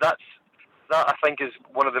 And that I think is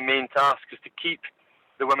one of the main tasks, is to keep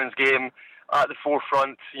the women's game at the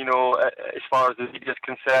forefront, as far as the media is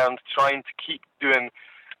concerned, trying to keep doing,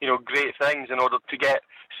 great things in order to get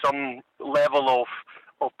some level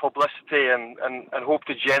of publicity and hope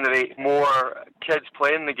to generate more kids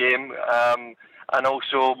playing the game, and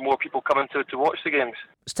also more people coming to watch the games.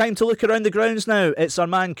 It's time to look around the grounds now. It's our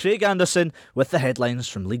man Craig Anderson with the headlines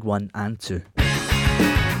from League 1 and 2.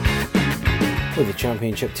 With the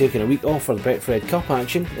Championship taking a week off for the Betfred Cup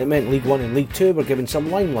action, it meant League 1 and League 2 were given some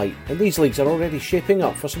limelight, and these leagues are already shaping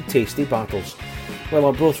up for some tasty battles. While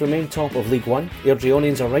Arbroath remain top of League 1,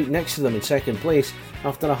 Airdrieonians are right next to them in second place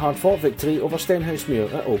after a hard-fought victory over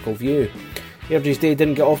Stenhousemuir at Ochilview. Airdrie's day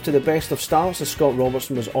didn't get off to the best of starts as Scott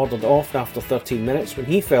Robertson was ordered off after 13 minutes when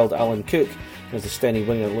he felled Alan Cook as the Steny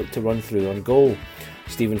winger looked to run through on goal.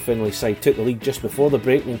 Stephen Finlay's side took the lead just before the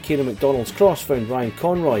break when Kieran McDonald's cross found Ryan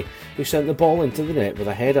Conroy, who sent the ball into the net with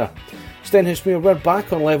a header. Stenhousemuir were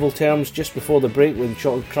back on level terms just before the break when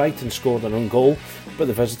Sean Crichton scored an own goal, but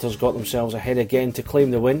the visitors got themselves ahead again to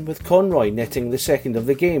claim the win, with Conroy netting the second of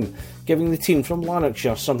the game, giving the team from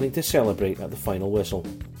Lanarkshire something to celebrate at the final whistle.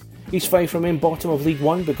 East Fife remain bottom of League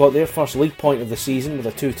 1 but got their first league point of the season with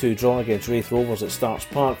a 2-2 draw against Raith Rovers at Starks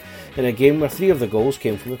Park in a game where 3 of the goals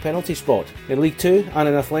came from the penalty spot. In League 2,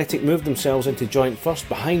 Annan Athletic moved themselves into joint first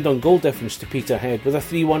behind on goal difference to Peterhead with a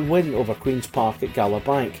 3-1 win over Queen's Park at Gala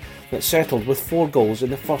Bank that settled with 4 goals in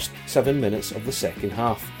the first 7 minutes of the second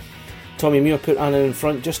half. Tommy Muir put Annan in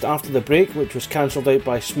front just after the break, which was cancelled out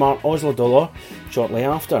by smart Osladolor shortly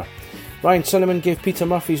after. Ryan Cinnamon gave Peter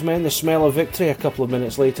Murphy's men the smell of victory a couple of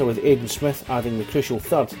minutes later, with Aidan Smith adding the crucial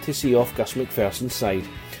third to see off Gus McPherson's side.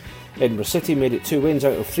 Edinburgh City made it 2 wins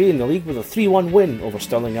out of 3 in the league with a 3-1 win over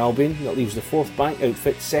Stirling Albion that leaves the 4th bank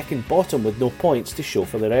outfit second bottom with no points to show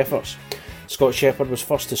for their efforts. Scott Shepherd was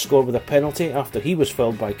first to score with a penalty after he was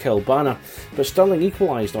fouled by Kyle Banner, but Stirling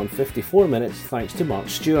equalised on 54 minutes thanks to Mark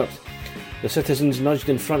Stewart. The Citizens nudged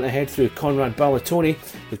in front ahead through Conrad Ballatoni,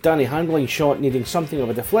 with Danny Handling's shot needing something of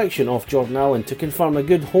a deflection off Jordan Allen to confirm a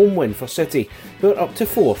good home win for City, who are up to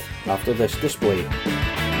 4th after this display.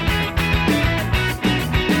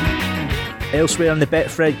 Elsewhere in the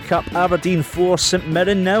Betfred Cup, Aberdeen 4, St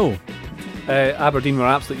Mirren 0. Aberdeen were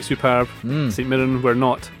absolutely superb. St Mirren were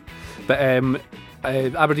not. But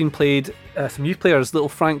Aberdeen played some youth players. Little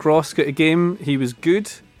Frank Ross got a game. He was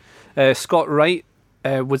good. Scott Wright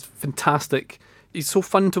was fantastic. He's so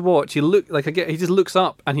fun to watch. He just looks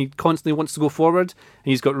up and he constantly wants to go forward. And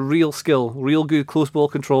he's got real skill, real good close ball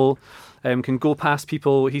control. Can go past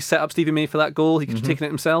people. He set up Stevie May for that goal. He could have taken it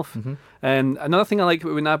himself. And another thing I like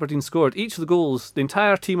about when Aberdeen scored, each of the goals, the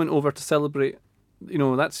entire team went over to celebrate. You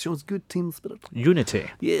know, that shows good team spirit. Unity.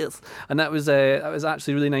 Yes. And that was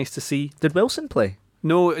actually really nice to see. Did Wilson play?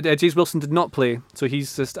 No, James Wilson did not play. So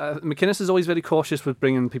he's just... McInnes is always very cautious with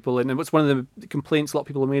bringing people in. And what's one of the complaints a lot of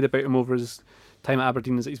people have made about him over his time at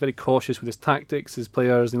Aberdeen is that he's very cautious with his tactics, his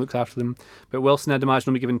players, and he looks after them. But Wilson, I'd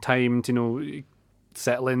imagine, will be given time to,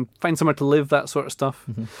 settle in, find somewhere to live, that sort of stuff.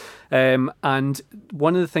 And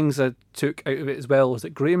one of the things I took out of it as well was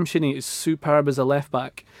that Graham Shinney is superb as a left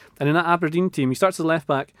back. And in that Aberdeen team, he starts as a left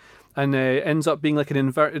back and ends up being like an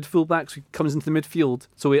inverted fullback, so he comes into the midfield.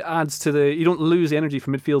 So it adds to you don't lose the energy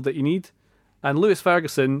from midfield that you need. And Lewis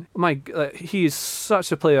Ferguson, he is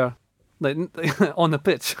such a player. On the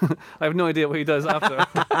pitch. I have no idea what he does after.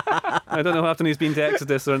 I don't know how often he's been to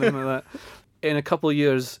Exodus or anything like that. In a couple of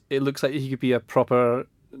years, it looks like he could be a proper,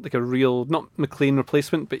 like a real, not McLean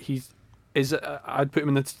replacement, but I'd put him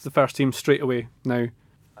in the first team straight away now.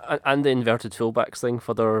 And the inverted fullbacks thing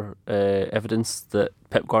for their evidence that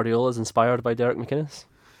Pep Guardiola is inspired by Derek McInnes.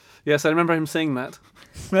 Yes, I remember him saying that.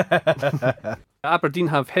 Aberdeen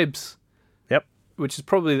have Hibs. Yep. Which is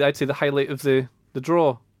probably, I'd say, the highlight of the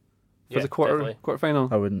draw. For the quarter final.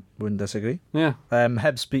 I wouldn't disagree. Yeah.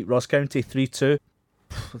 Hibs beat Ross County 3-2.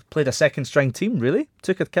 Played a second string team, really.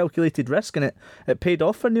 Took a calculated risk and it paid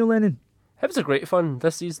off for Neil Lennon. Hibs are great fun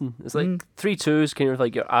this season. It's like 3-2 is kind of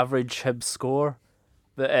like your average Hibs score.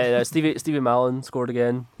 But Stevie Mallon scored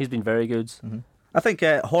again. He's been very good. I think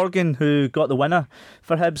Horgan, who got the winner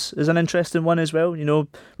for Hibs, is an interesting one as well. You know,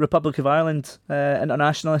 Republic of Ireland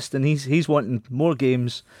internationalist, and he's wanting more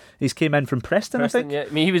games. He's came in from Preston, I think. Yeah.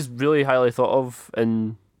 I mean, he was really highly thought of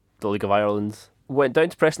in the League of Ireland. Went down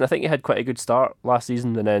to Preston. I think he had quite a good start last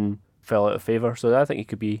season, and then fell out of favour. So I think he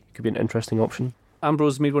could be an interesting option.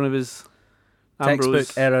 Ambrose made one of his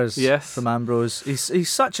textbook errors from Ambrose. He's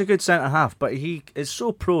such a good centre half, but he is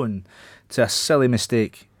so prone to a silly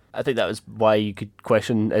mistake. I think that was why you could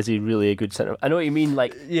question, is he really a good centre? I know what you mean,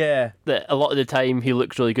 that a lot of the time he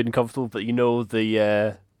looks really good and comfortable, but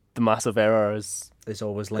the massive error is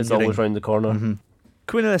always round the corner.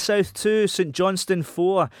 Queen of the South 2, St Johnstone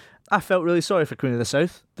 4. I felt really sorry for Queen of the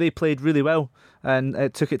South. They played really well and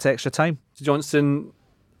it took it to extra time. St Johnstone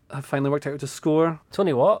have finally worked out to score.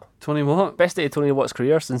 Tony Watt. Best day of Tony Watt's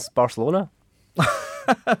career since Barcelona.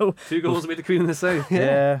 2 goals made the Queen of the South.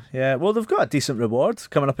 Yeah. Well, they've got a decent reward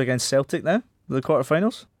coming up against Celtic now, the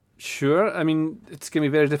quarterfinals. Sure. I mean, it's going to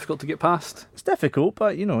be very difficult to get past. It's difficult,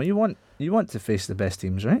 but you want to face the best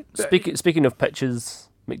teams, right? Speaking of pitches,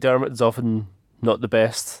 McDermott is often not the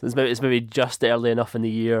best. It's maybe just early enough in the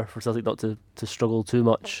year for Celtic not to struggle too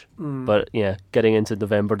much. But yeah, getting into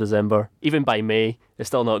November, December, even by May, it's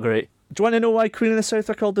still not great. Do you want to know why Queen of the South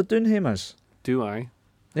are called the Doonhamers? Do I?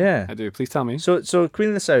 Yeah. I do. Please tell me. So Queen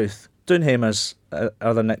of the South, Doonhamers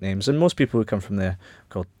are their nicknames, and most people who come from there are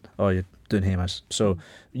called, you're Doonhamers. So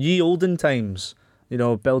ye olden times,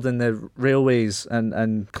 building the railways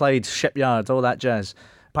and Clyde shipyard, all that jazz.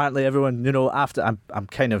 Apparently everyone, after I'm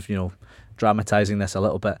kind of, dramatising this a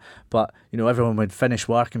little bit, but everyone would finish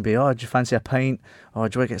work and be, oh, do you fancy a pint? Oh,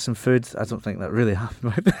 do you want to get some food? I don't think that really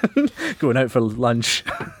happened. Going out for lunch.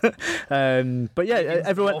 But yeah,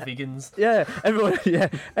 everyone. All vegans. Yeah,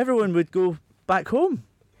 everyone would go back home.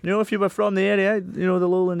 If you were from the area, the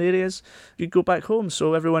lowland areas, you'd go back home.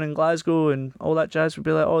 So everyone in Glasgow and all that jazz would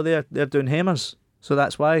be like, oh, they're doing Hammers. So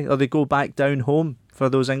that's why. Or they go back down home for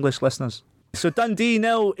those English listeners. So Dundee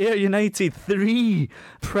 0, Ayr United 3.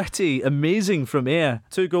 Pretty amazing from Ayr.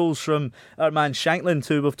 2 goals from our man Shankland,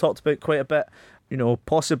 who we've talked about quite a bit.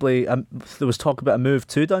 Possibly there was talk about a move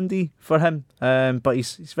to Dundee for him. But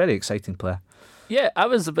he's a very exciting player. Yeah, I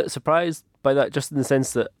was a bit surprised by that, just in the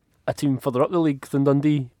sense that a team further up the league than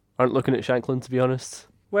Dundee aren't looking at Shankland, to be honest.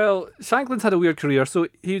 Well, Shankland's had a weird career, so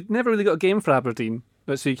he never really got a game for Aberdeen.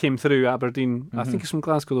 So he came through Aberdeen. I think he's from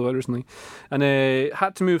Glasgow though originally, and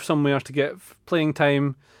had to move somewhere to get playing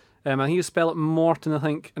time. And he was spelled at Morton, I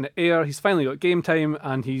think, and at Ayr. He's finally got game time,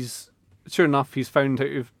 and he's sure enough he's found how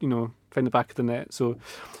to find the back of the net. So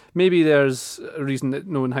maybe there's a reason that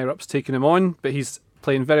no one higher up's taking him on, but he's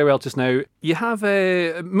playing very well just now. You have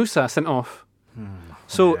Musa sent off.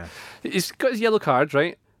 So he's got his yellow card,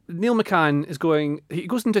 right? Neil McCann he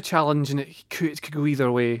goes into a challenge and it could go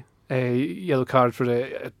either way. Yellow card for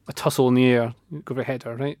a tussle in the air, go for a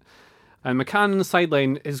header, right? And McCann on the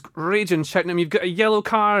sideline is raging, shouting at him, you've got a yellow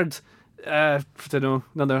card. I don't know,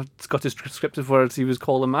 another Scottish descriptive words he was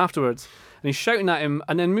calling him afterwards. And he's shouting at him,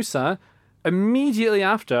 and then Musa, immediately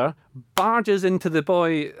after, barges into the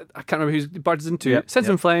boy, I can't remember who he barges into, sends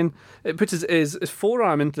him flying, it puts his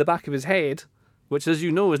forearm into the back of his head, which, as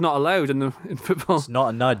you know, is not allowed in football. It's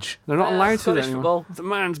not a nudge. They're not allowed to Scottish anymore. football. It's a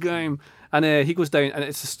man's game. And he goes down, and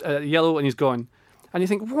it's just, yellow, and he's gone. And you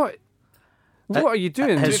think, what? What are you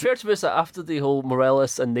doing? To be fair to Musa, after the whole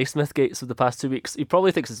Morelos and Naismith gates of the past 2 weeks, he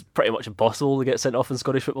probably thinks it's pretty much impossible to get sent off in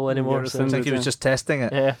Scottish football anymore. I think he was just testing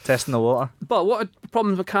it, testing the water. But what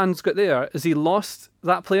problems McCann's got there is he lost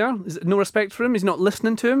that player. Is it no respect for him? Is he not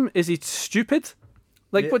listening to him? Is he stupid?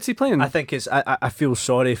 What's he playing? I think I feel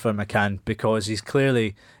sorry for McCann because he's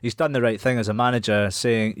done the right thing as a manager,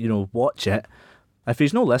 saying, watch it. If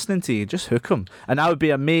he's not listening to you, just hook him. And I would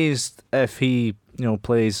be amazed if he,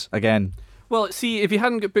 plays again. Well, see, if he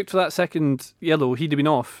hadn't got booked for that second yellow, he'd have been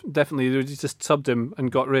off. Definitely, they would have just subbed him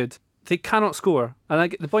and got rid. They cannot score.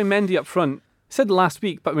 And the boy Mendy up front said last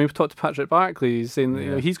week, but we've talked to Patrick Barkley, he's saying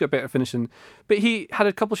that he's got better finishing. But he had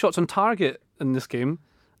a couple of shots on target in this game,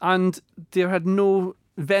 and there had no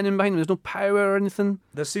venom behind him. There's no power or anything.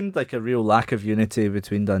 There seemed like a real lack of unity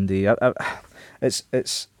between Dundee.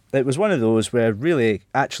 It was one of those where really,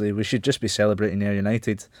 actually, we should just be celebrating Ayr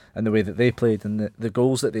United and the way that they played, and the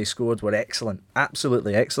goals that they scored were excellent,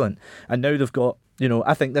 absolutely excellent. And now they've got,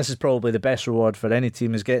 I think this is probably the best reward for any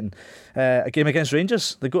team is getting a game against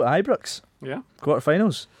Rangers. They go to Ibrox,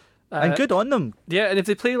 quarterfinals, and good on them. Yeah, and if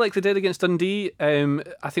they play like they did against Dundee,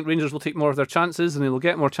 I think Rangers will take more of their chances, and they will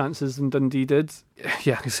get more chances than Dundee did.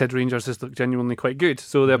 Yeah, like I said, Rangers just look genuinely quite good,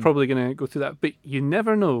 so they're probably going to go through that. But you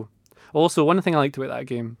never know. Also, one thing I liked about that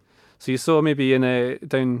game, so you saw maybe in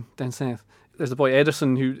down south, there's the boy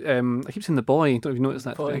Ederson who, I keep saying the boy, don't you notice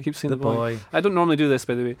that? I keep saying the boy. I don't normally do this,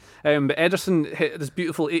 by the way. But Ederson hit this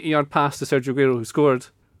beautiful 80-yard pass to Sergio Aguero, who scored.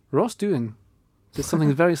 Ross Doohan did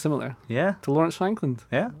something very similar to Lawrence Shankland.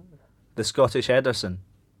 Yeah, the Scottish Ederson.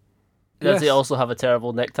 Does he also have a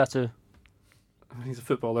terrible neck tattoo? He's a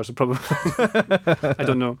footballer, so probably. I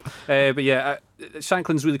don't know. But yeah,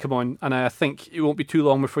 Shankland's really come on, and I think it won't be too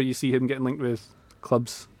long before you see him getting linked with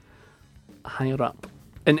clubs higher up.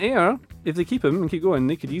 In Ayr, if they keep him and keep going,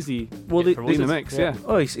 they could easily be in the mix. Yeah.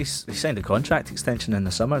 Oh, he signed a contract extension in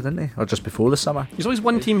the summer, didn't he? Or just before the summer. There's always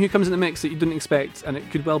one team who comes in the mix that you didn't expect, and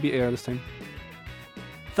it could well be Ayr this time.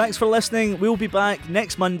 Thanks for listening. We'll be back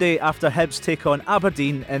next Monday after Hibs take on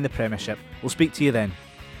Aberdeen in the Premiership. We'll speak to you then.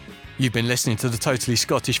 You've been listening to the Totally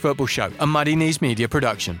Scottish Football Show, a Muddy Knees Media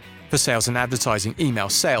production. For sales and advertising, email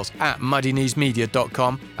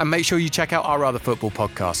sales@muddykneesmedia.com, and make sure you check out our other football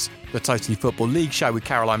podcasts, the Totally Football League Show with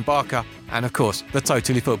Caroline Barker, and of course, the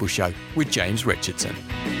Totally Football Show with James Richardson.